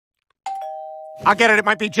I'll get it. It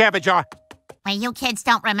might be Jabberjaw. Well, you kids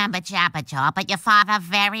don't remember Jabberjaw, but your father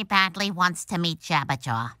very badly wants to meet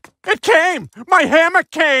Jabberjaw. It came! My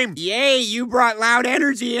hammock came! Yay, you brought loud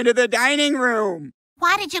energy into the dining room.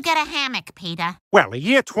 Why did you get a hammock, Peter? Well, the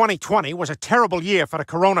year 2020 was a terrible year for the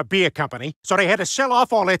Corona Beer Company, so they had to sell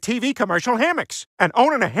off all their TV commercial hammocks. And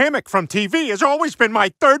owning a hammock from TV has always been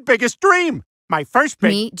my third biggest dream. My first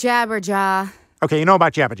big... Meet Jabberjaw. Okay, you know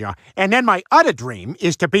about Jabberjaw. And then my other dream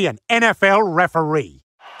is to be an NFL referee.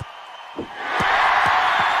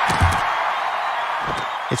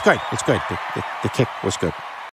 It's good. It's good. The kick was good.